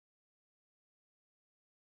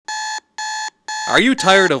Are you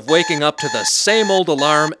tired of waking up to the same old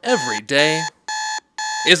alarm every day?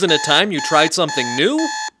 Isn't it time you tried something new?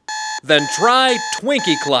 Then try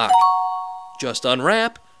Twinkie Clock. Just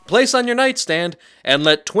unwrap, place on your nightstand, and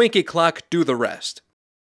let Twinkie Clock do the rest.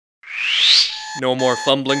 No more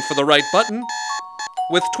fumbling for the right button.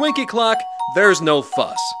 With Twinkie Clock, there's no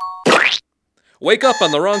fuss. Wake up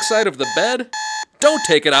on the wrong side of the bed? Don't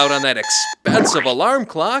take it out on that expensive alarm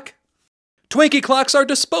clock. Twinkie Clocks are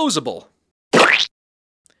disposable.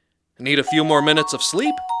 Need a few more minutes of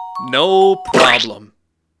sleep? No problem.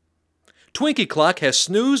 Twinkie Clock has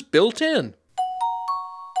snooze built in.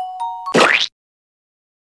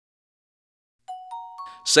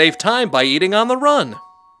 Save time by eating on the run.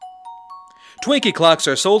 Twinkie Clocks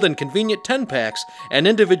are sold in convenient 10-packs and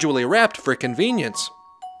individually wrapped for convenience.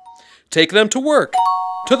 Take them to work,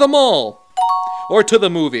 to the mall, or to the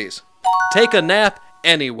movies. Take a nap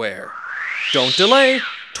anywhere. Don't delay.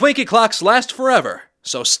 Twinkie Clocks last forever,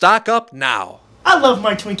 so stock up now. I love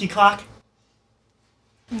my Twinkie Clock.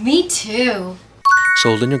 Me too.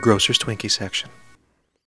 Sold in your grocer's Twinkie section.